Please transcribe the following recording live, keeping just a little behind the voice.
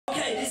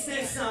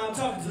next song, I'm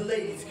talking to the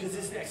ladies, because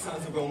this next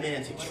song's a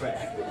romantic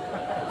track.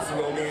 It's a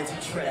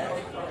romantic track.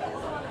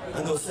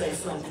 I'm gonna say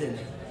something.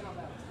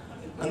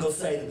 I'm gonna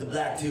say that the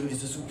black dude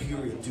is a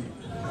superior dude.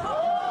 We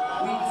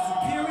the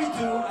superior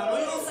dude. I know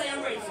you're gonna say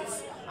I'm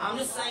racist. I'm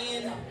just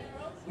saying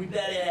we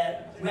better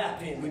at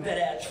rapping, we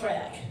better at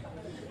track.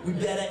 We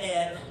better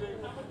at,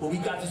 well, we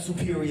got the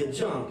superior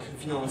junk,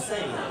 if you know what I'm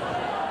saying.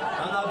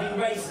 I'm not being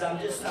racist, I'm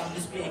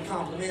just being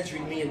complimentary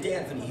to me and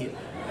D'Anthony here.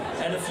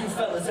 And a few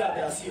fellas out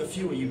there, I see a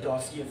few of you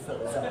dark-skinned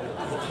fellas out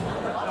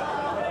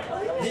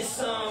there. This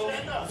song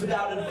is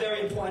about a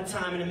very important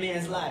time in a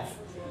man's life.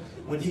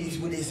 When he's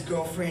with his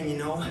girlfriend, you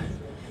know,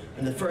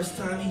 and the first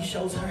time he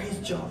shows her his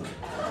junk.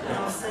 You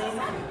know what I'm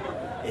saying?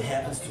 It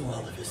happens to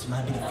all of us. It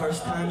might be the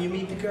first time you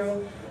meet the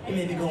girl, you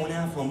may be going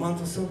out for a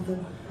month or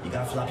something, you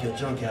gotta flop your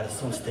junk out at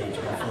some stage.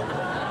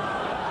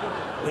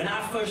 When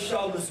I first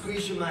showed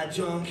LaSquisha my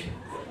junk,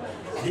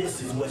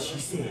 this is what she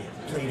said.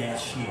 Play that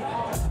shit.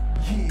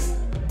 Yeah.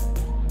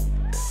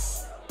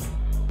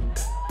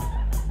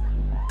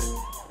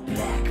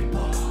 Black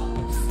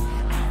balls,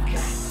 I've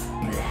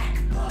got black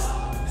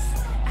balls.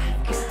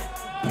 I've got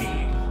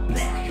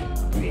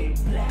big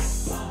black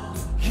balls.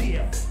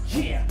 Yeah,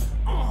 yeah,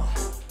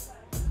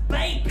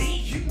 baby,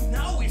 you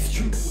know it's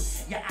true.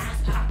 Your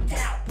eyes popped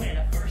out when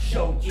I first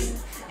showed you.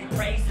 You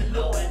praise the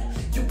Lord,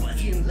 you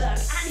was in luck.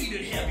 I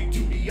needed heavy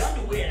duty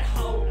underwear to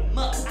hold them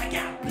up. I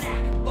got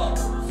black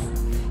balls,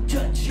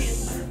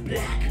 touching my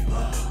black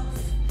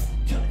balls,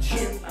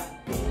 touching my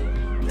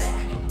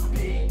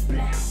big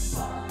black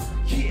balls.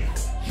 Yeah,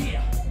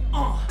 yeah,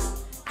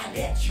 I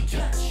let you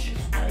touch,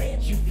 I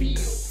let you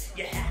feel.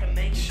 You had to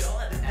make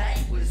sure that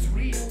they was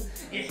real.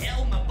 You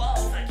held my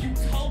balls like you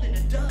was holding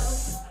a dove,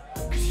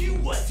 cause you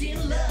was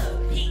in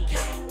love. He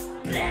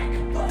got black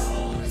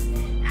balls,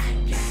 I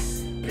got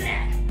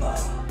black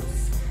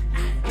balls, I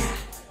got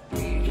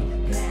big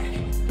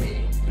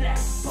black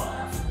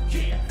balls.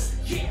 Yeah,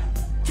 yeah,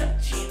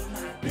 touching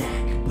my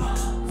black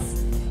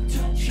balls,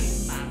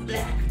 touching my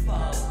black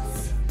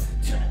balls,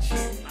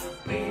 touching my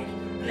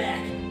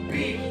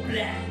big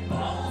black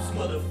balls,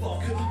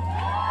 motherfucker.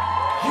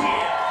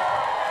 Yeah.